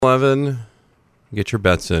11, get your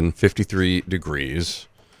bets in, 53 degrees.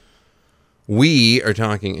 We are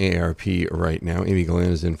talking AARP right now. Amy Gallant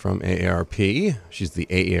is in from AARP. She's the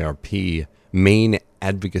AARP Maine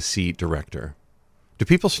Advocacy Director. Do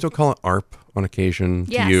people still call it ARP on occasion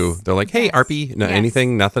to you? They're like, hey, ARPy, no,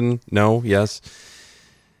 anything, nothing, no, yes?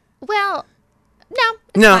 Well,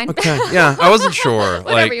 no, fine. Okay, yeah, I wasn't sure.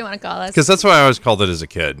 Whatever you want to call us. Because that's why I always called it as a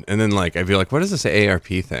kid. And then, I'd be like, what is this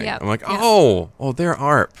AARP thing? Yep. I'm like, oh, they're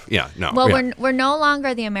ARP. Yeah, no. Well, we're no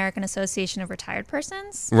longer the American Association of Retired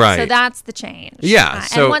Persons. Right. So that's the change. Yeah.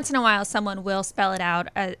 And once in a while, someone will spell it out,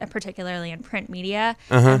 particularly in print media.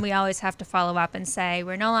 And we always have to follow up and say,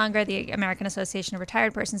 we're no longer the American Association of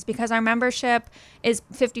Retired Persons because our membership is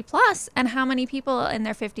 50 plus. And how many people in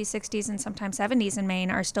their 50s, 60s, and sometimes 70s in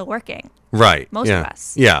Maine are still working? Right. Most of us.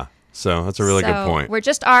 Yeah. So that's a really good point. We're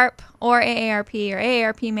just ARP or AARP or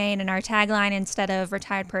AARP Maine, and our tagline instead of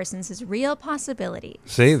retired persons is real possibility.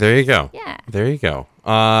 See, there you go. Yeah. There you go.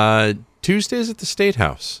 Tuesdays at the State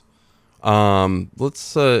House. How'd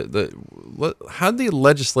the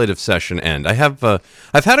legislative session end?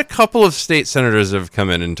 I've had a couple of state senators have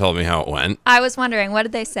come in and told me how it went. I was wondering, what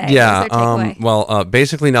did they say? Yeah. What was their takeaway?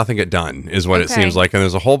 Basically nothing got done is what it seems like. And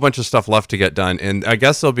there's a whole bunch of stuff left to get done. And I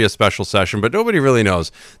guess there'll be a special session, but nobody really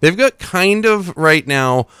knows. They've got kind of right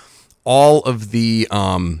now all of the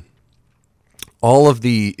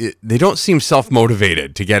they don't seem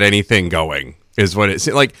self-motivated to get anything going is what it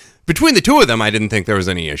seems like. Between the two of them, I didn't think there was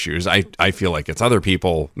any issues. I feel like it's other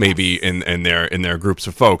people maybe in their groups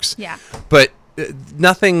of folks. Yeah. But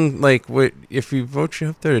nothing like if you vote you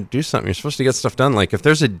up there to do something, you're supposed to get stuff done. Like if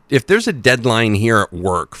there's a deadline here at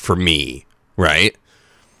work for me, right?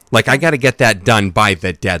 Like I got to get that done by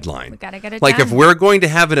the deadline. We got to get it like done. If we're going to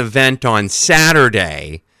have an event on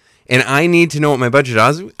Saturday and I need to know what my budget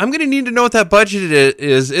is, I'm going to need to know what that budget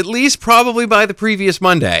is at least probably by the previous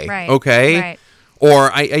Monday. Right. Okay. Right.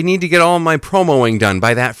 Or I need to get all my promoing done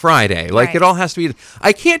by that Friday. Like It all has to be.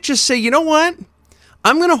 I can't just say, you know what?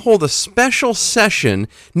 I'm going to hold a special session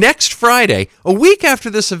next Friday, a week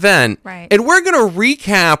after this event, and we're going to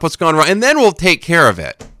recap what's gone wrong, and then we'll take care of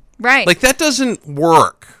it. Right. Like that doesn't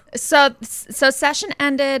work. So session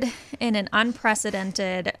ended in an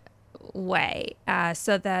unprecedented way.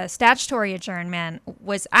 So the statutory adjournment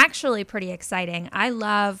was actually pretty exciting. I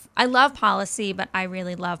love policy, but I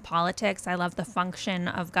really love politics. I love the function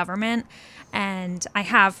of government, and I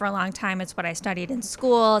have for a long time. It's what I studied in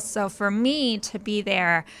school. So for me to be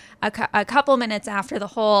there a couple minutes after the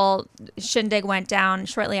whole shindig went down,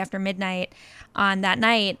 shortly after midnight on that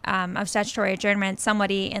night of statutory adjournment,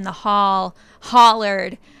 somebody in the hall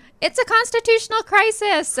hollered, "It's a constitutional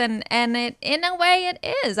crisis," and it, in a way it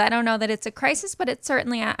is. I don't know that it's a crisis, but it's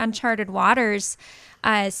certainly uncharted waters.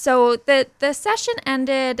 So the session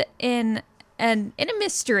ended in a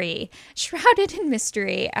mystery, shrouded in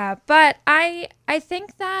mystery. But I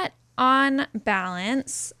think that on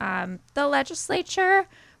balance, the legislature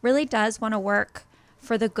really does want to work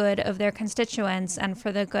for the good of their constituents and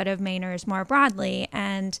for the good of Mainers more broadly.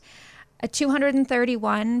 And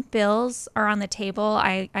 231 bills are on the table.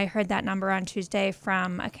 I heard that number on Tuesday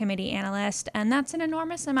from a committee analyst, and that's an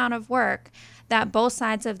enormous amount of work that both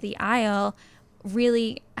sides of the aisle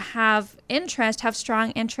really have strong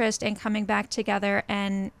interest in coming back together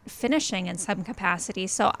and finishing in some capacity.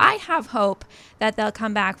 So I have hope that they'll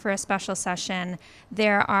come back for a special session.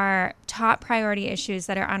 There are top priority issues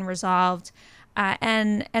that are unresolved.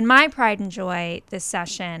 And my pride and joy this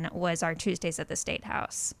session was our Tuesdays at the State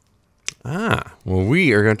House. Well,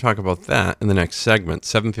 we are going to talk about that in the next segment.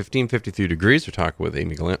 7:15, 53 degrees. We're talking with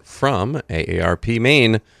Amy Gallant from AARP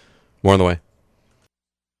Maine. More on the way.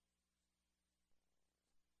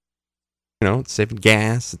 It's saving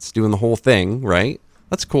gas. It's doing the whole thing, right?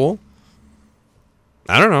 That's cool.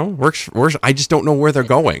 I don't know. I just don't know where they're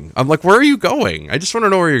going. I'm like, where are you going? I just want to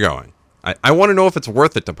know where you're going. I want to know if it's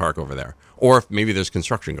worth it to park over there, or if maybe there's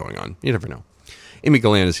construction going on. You never know. Amy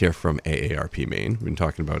Gallant is here from AARP Maine. We've been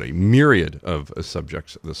talking about a myriad of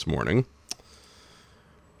subjects this morning.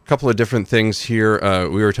 A couple of different things here.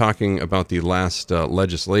 We were talking about the last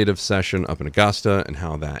legislative session up in Augusta and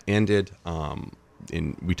how that ended.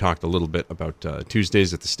 And we talked a little bit about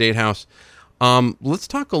Tuesdays at the State House. Let's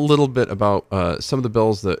talk a little bit about some of the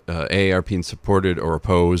bills that AARP supported or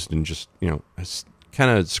opposed, and just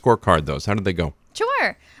kind of scorecard those. How did they go?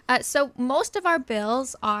 Sure. So most of our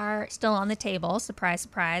bills are still on the table, surprise,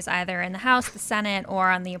 surprise, either in the House, the Senate, or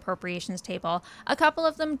on the appropriations table. A couple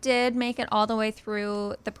of them did make it all the way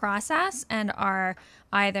through the process and are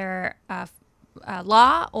either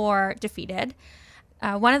law or defeated.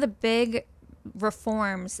 One of the big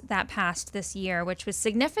reforms that passed this year, which was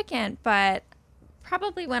significant but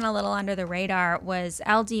probably went a little under the radar was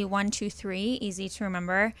LD 123, easy to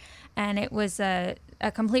remember, and it was a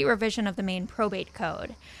complete revision of the Maine probate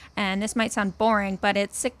code. And this might sound boring, but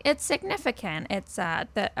it's significant. It's a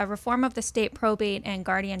reform of the state probate and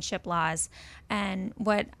guardianship laws. And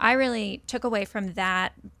what I really took away from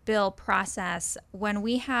that bill process, when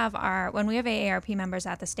we have AARP members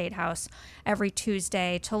at the State House every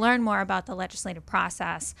Tuesday to learn more about the legislative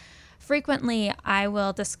process, frequently I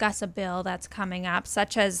will discuss a bill that's coming up,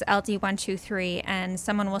 such as LD 123, and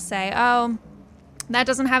someone will say, "Oh, that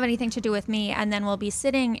doesn't have anything to do with me," and then we'll be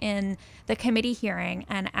sitting in the committee hearing,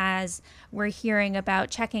 and as we're hearing about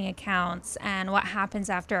checking accounts and what happens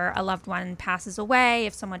after a loved one passes away,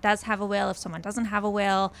 if someone does have a will, if someone doesn't have a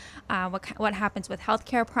will, what happens with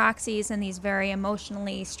healthcare proxies in these very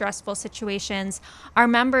emotionally stressful situations, our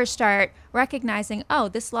members start recognizing, oh,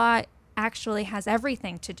 this law actually has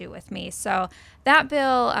everything to do with me. So that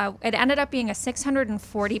bill, it ended up being a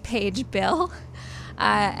 640-page bill.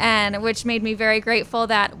 And which made me very grateful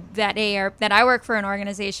that I work for an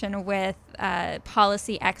organization with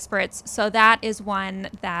policy experts. So that is one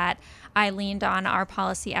that I leaned on our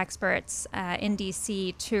policy experts in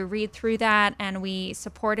DC to read through that, and we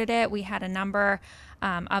supported it. We had a number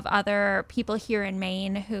of other people here in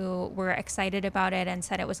Maine who were excited about it and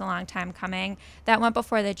said it was a long time coming. That went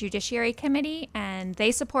before the Judiciary Committee, and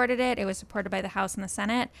they supported it. It was supported by the House and the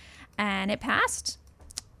Senate, and it passed.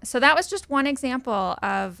 So that was just one example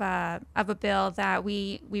of a bill that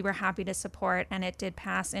we were happy to support, and it did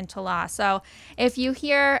pass into law. So if you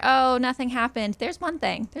hear, oh, nothing happened, there's one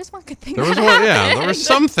thing. There's one good thing. There were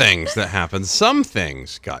some things that happened. Some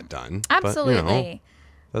things got done. Absolutely. But,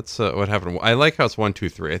 that's what happened. I like how it's 1, 2,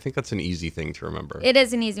 3. I think that's an easy thing to remember. It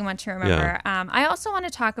is an easy one to remember. Yeah. I also want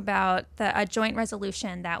to talk about a joint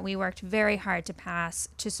resolution that we worked very hard to pass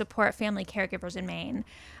to support family caregivers in Maine.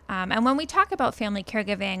 And when we talk about family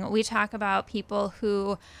caregiving, we talk about people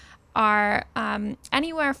who are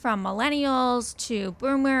anywhere from millennials to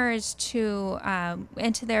boomers to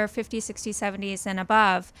into their 50s, 60s, 70s and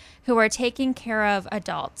above, who are taking care of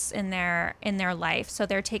adults in their life. So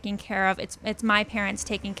they're taking care of, it's my parents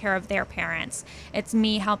taking care of their parents. It's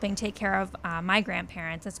me helping take care of my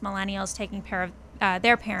grandparents. It's millennials taking care of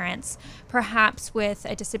their parents, perhaps with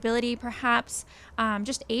a disability, perhaps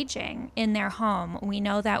just aging in their home. We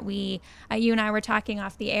know that you and I were talking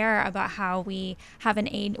off the air about how we have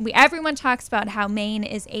everyone talks about how Maine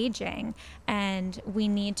is aging, and we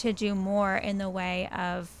need to do more in the way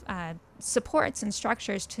of supports and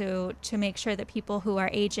structures to make sure that people who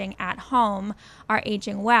are aging at home are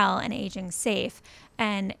aging well and aging safe.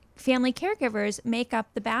 And family caregivers make up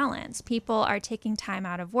the balance. People are taking time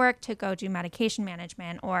out of work to go do medication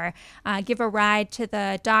management, or give a ride to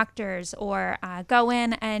the doctors, or go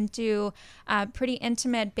in and do pretty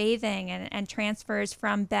intimate bathing and transfers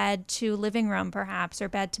from bed to living room perhaps, or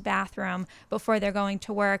bed to bathroom before they're going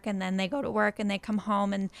to work, and then they go to work and they come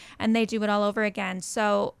home and they do it all over again.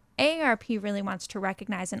 So AARP really wants to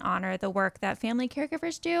recognize and honor the work that family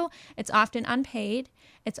caregivers do. It's often unpaid.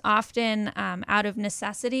 It's often out of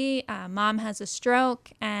necessity. Mom has a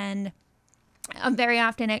stroke, and very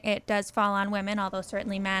often it does fall on women, although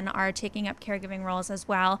certainly men are taking up caregiving roles as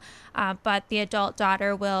well. But the adult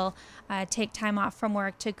daughter will take time off from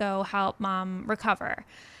work to go help mom recover.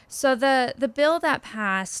 So the bill that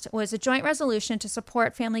passed was a joint resolution to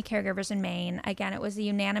support family caregivers in Maine. Again, it was a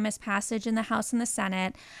unanimous passage in the House and the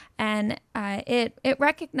Senate, and it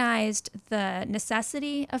recognized the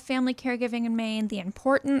necessity of family caregiving in Maine, the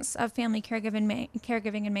importance of family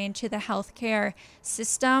caregiving in Maine to the healthcare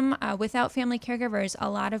system. Without family caregivers, a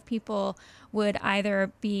lot of people would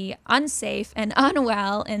either be unsafe and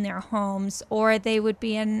unwell in their homes, or they would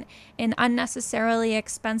be in unnecessarily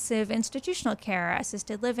expensive institutional care,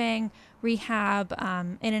 assisted living, rehab,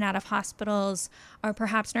 in and out of hospitals, or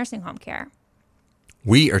perhaps nursing home care.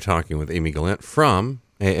 We are talking with Amy Gallant from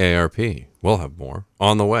AARP. We'll have more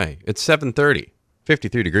on the way. It's 7:30,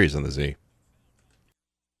 53 degrees on the Z.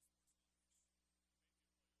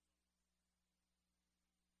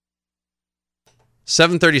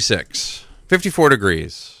 $7:36, 54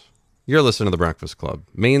 degrees. You're listening to The Breakfast Club,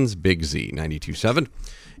 Maine's Big Z, 92.7.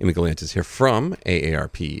 Amy Gallant is here from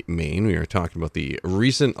AARP Maine. We are talking about the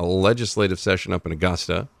recent legislative session up in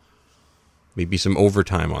Augusta. Maybe some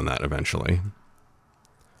overtime on that eventually.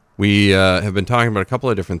 We have been talking about a couple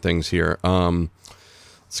of different things here.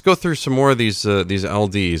 Let's go through some more of these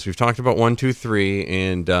LDs. We've talked about 1, 2, 3,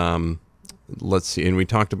 and let's see. And we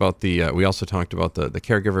talked about we also talked about the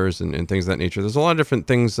caregivers and things of that nature. There's a lot of different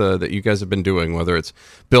things that you guys have been doing, whether it's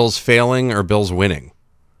bills failing or bills winning.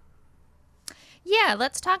 Yeah,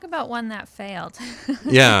 let's talk about one that failed.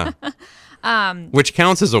 Yeah. Which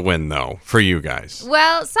counts as a win, though, for you guys.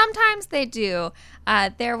 Well, sometimes they do.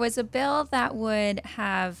 There was a bill that would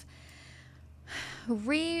have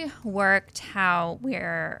reworked how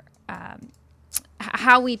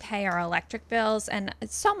we pay our electric bills, and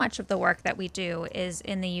so much of the work that we do is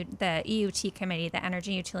in the EUT committee, the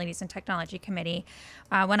Energy, Utilities, and Technology Committee.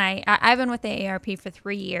 I've been with the AARP for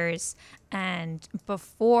 3 years, and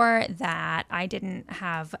before that, I didn't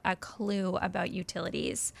have a clue about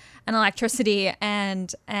utilities and electricity,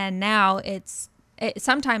 and now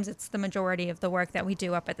sometimes it's the majority of the work that we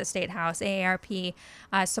do up at the State House. AARP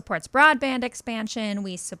supports broadband expansion.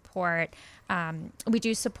 We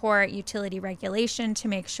do support utility regulation to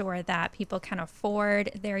make sure that people can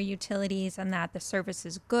afford their utilities and that the service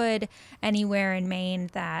is good anywhere in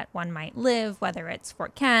Maine that one might live, whether it's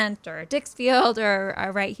Fort Kent or Dixfield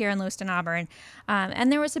or right here in Lewiston, Auburn.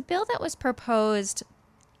 And there was a bill that was proposed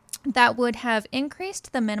that would have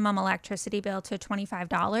increased the minimum electricity bill to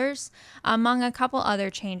 $25, among a couple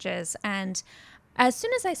other changes. And as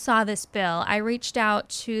soon as I saw this bill, I reached out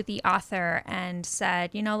to the author and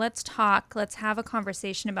said, let's talk, let's have a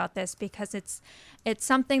conversation about this, because it's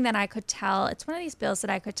something that I could tell. It's one of these bills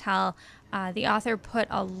that I could tell the author put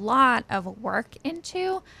a lot of work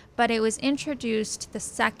into, but it was introduced the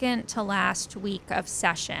second to last week of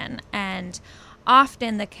session. And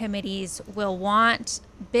often the committees will want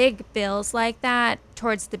big bills like that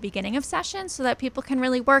towards the beginning of session so that people can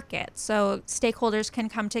really work it. So stakeholders can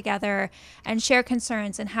come together and share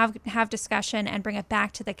concerns and have discussion and bring it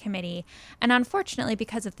back to the committee. And unfortunately,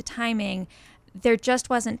 because of the timing, there just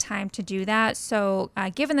wasn't time to do that. So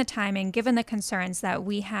given the timing, given the concerns that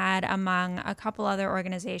we had among a couple other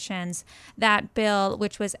organizations, that bill,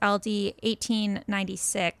 which was LD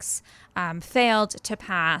 1896, failed to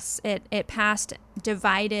pass. It passed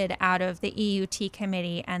divided out of the EUT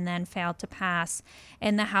committee and then failed to pass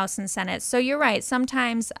in the House and Senate. So you're right.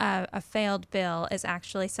 Sometimes a failed bill is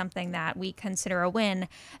actually something that we consider a win.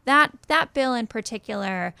 That bill in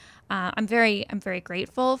particular, I'm very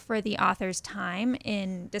grateful for the author's time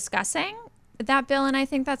in discussing that bill, and I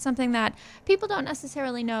think that's something that people don't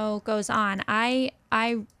necessarily know goes on. I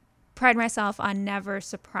pride myself on never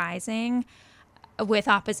surprising with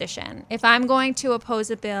opposition. If I'm going to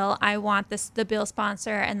oppose a bill, I want the bill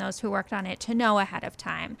sponsor and those who worked on it to know ahead of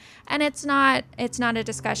time. And it's not a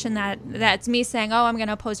discussion that's me saying, "Oh, I'm going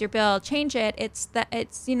to oppose your bill, change it." It's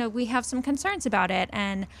we have some concerns about it,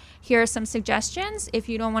 and here are some suggestions. If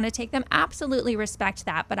you don't want to take them, absolutely respect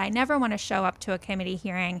that. But I never want to show up to a committee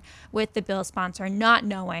hearing with the bill sponsor not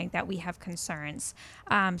knowing that we have concerns.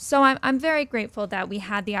 So I'm very grateful that we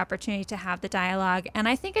had the opportunity to have the dialogue, and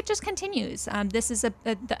I think it just continues. This is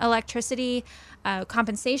the electricity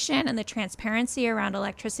compensation and the transparency around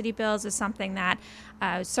electricity bills is something that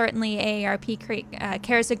certainly AARP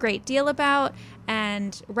cares a great deal about.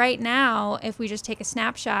 And right now, if we just take a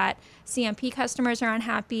snapshot, CMP customers are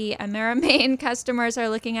unhappy. Maine customers are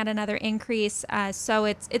looking at another increase. So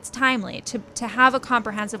it's timely to have a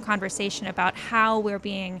comprehensive conversation about how we're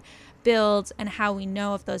being billed and how we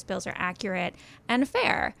know if those bills are accurate and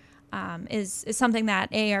fair. Is something that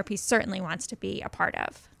AARP certainly wants to be a part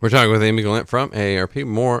of. We're talking with Amy Gallant from AARP.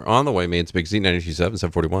 More on the way. Maine's Big Z, 92.7,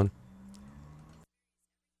 741.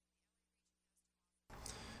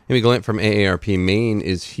 Amy Gallant from AARP Maine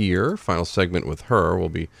is here. Final segment with her. We'll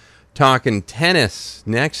be talking tennis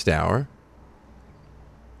next hour.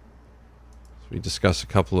 So we discuss a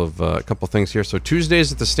couple things here. So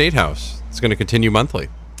Tuesdays at the State House. It's going to continue monthly.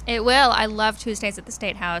 It will. I love Tuesdays at the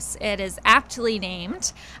State House. It is aptly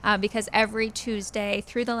named because every Tuesday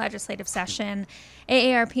through the legislative session,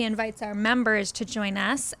 AARP invites our members to join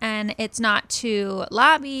us, and it's not to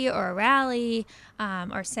lobby or rally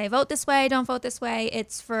or say, vote this way, don't vote this way.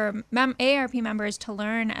 It's for AARP members to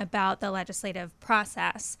learn about the legislative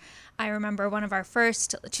process. I remember one of our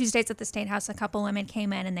first Tuesdays at the State House, a couple women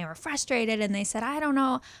came in and they were frustrated and they said, I don't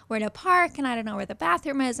know where to park and I don't know where the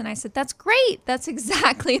bathroom is. And I said, that's great. That's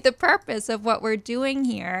exactly the purpose of what we're doing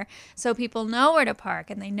here. So people know where to park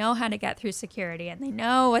and they know how to get through security and they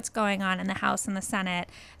know what's going on in the House and the Senate.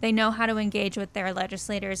 They know how to engage with their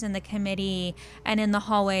legislators in the committee and in the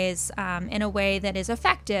hallways in a way that is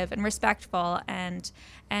effective and respectful and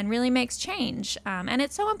really makes change. And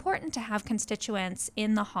it's so important to have constituents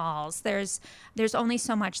in the halls. There's only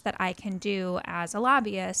so much that I can do as a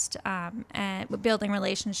lobbyist and building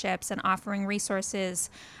relationships and offering resources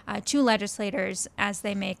to legislators as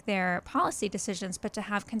they make their policy decisions, but to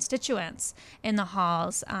have constituents in the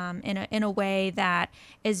halls in a way that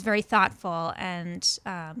is very thoughtful and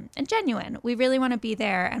genuine. We really want to be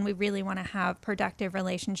there and we really want to have productive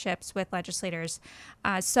relationships with legislators.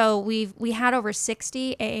 So we had over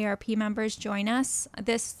 60 AARP members join us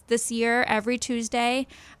this year. Every Tuesday,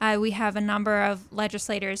 we have a number of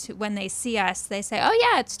legislators who, when they see us, they say, "Oh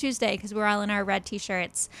yeah, it's Tuesday," because we're all in our red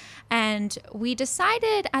T-shirts. And we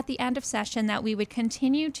decided at the end of session that we would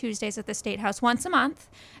continue Tuesdays at the State House once a month.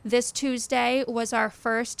 This Tuesday was our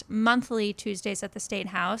first monthly Tuesdays at the State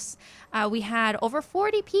House. We had over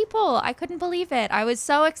 40 people. I couldn't believe it. I was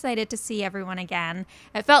so excited to see everyone again.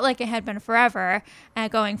 It felt like it had been forever,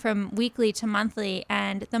 going from weekly to monthly.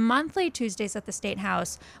 And the monthly Tuesdays at the State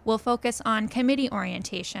House will focus on committee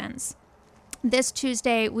orientations. This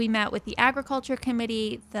Tuesday, we met with the Agriculture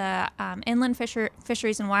Committee, the Inland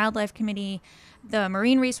Fisheries and Wildlife Committee, the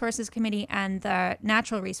Marine Resources Committee, and the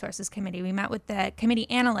Natural Resources Committee. We met with the committee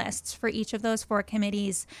analysts for each of those 4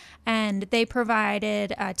 committees, and they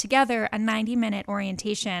provided together a 90-minute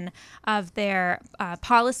orientation of their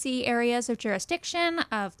policy areas of jurisdiction,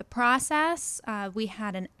 of the process. We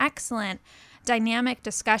had an excellent dynamic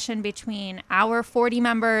discussion between our 40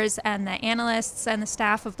 members and the analysts and the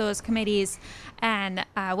staff of those committees. And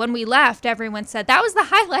when we left, everyone said that was the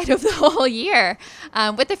highlight of the whole year,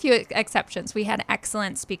 with a few exceptions. We had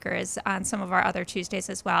excellent speakers on some of our other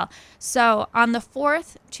Tuesdays as well. So on the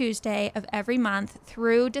 4th Tuesday of every month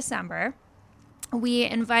through December, we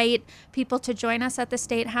invite people to join us at the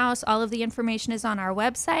State House. All of the information is on our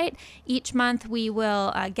website. Each month we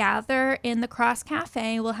will gather in the Cross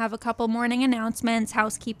Cafe. We'll have a couple morning announcements,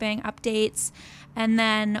 housekeeping updates, and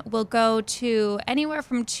then we'll go to anywhere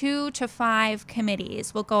from 2 to 5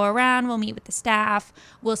 committees. We'll go around, we'll meet with the staff,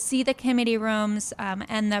 we'll see the committee rooms,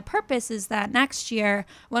 and the purpose is that next year,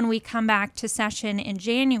 when we come back to session in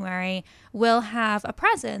January, we'll have a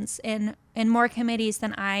presence in more committees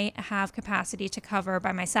than I have capacity to cover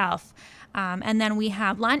by myself. And then we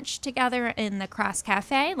have lunch together in the Cross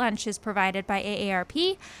Cafe. Lunch is provided by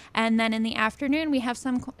AARP. And then in the afternoon, we have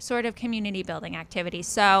some sort of community building activity.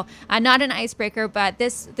 So not an icebreaker, but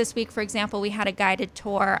this week, for example, we had a guided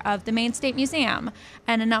tour of the Maine State Museum.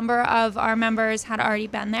 And a number of our members had already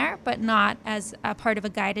been there, but not as a part of a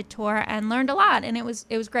guided tour, and learned a lot. And it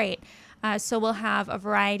was great. So we'll have a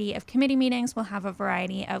variety of committee meetings. We'll have a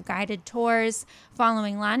variety of guided tours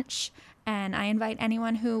following lunch. And I invite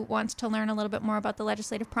anyone who wants to learn a little bit more about the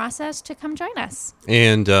legislative process to come join us.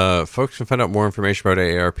 And folks can find out more information about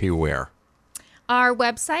AARP where? Our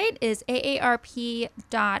website is aarp.org/me.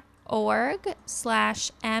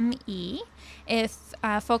 If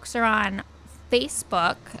folks are on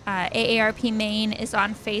Facebook, AARP Maine is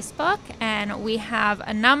on Facebook, and we have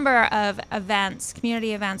a number of events,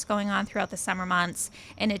 community events going on throughout the summer months,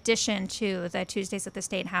 in addition to the Tuesdays at the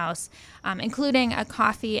State House, including a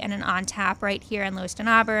coffee and an on-tap right here in Lewiston,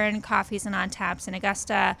 Auburn, coffees and on-taps in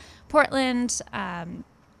Augusta, Portland.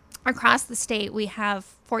 Across the state, we have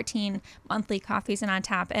 14 monthly coffees and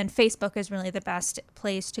on-tap, and Facebook is really the best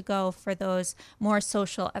place to go for those more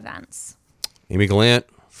social events. Amy Gallant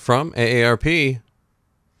from AARP,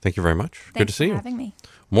 thank you very much. Thanks Good to see you. Thanks for having me.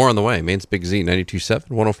 More on the way. Maine's Big Z, 92.7,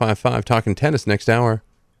 105.5, Talking Tennis next hour.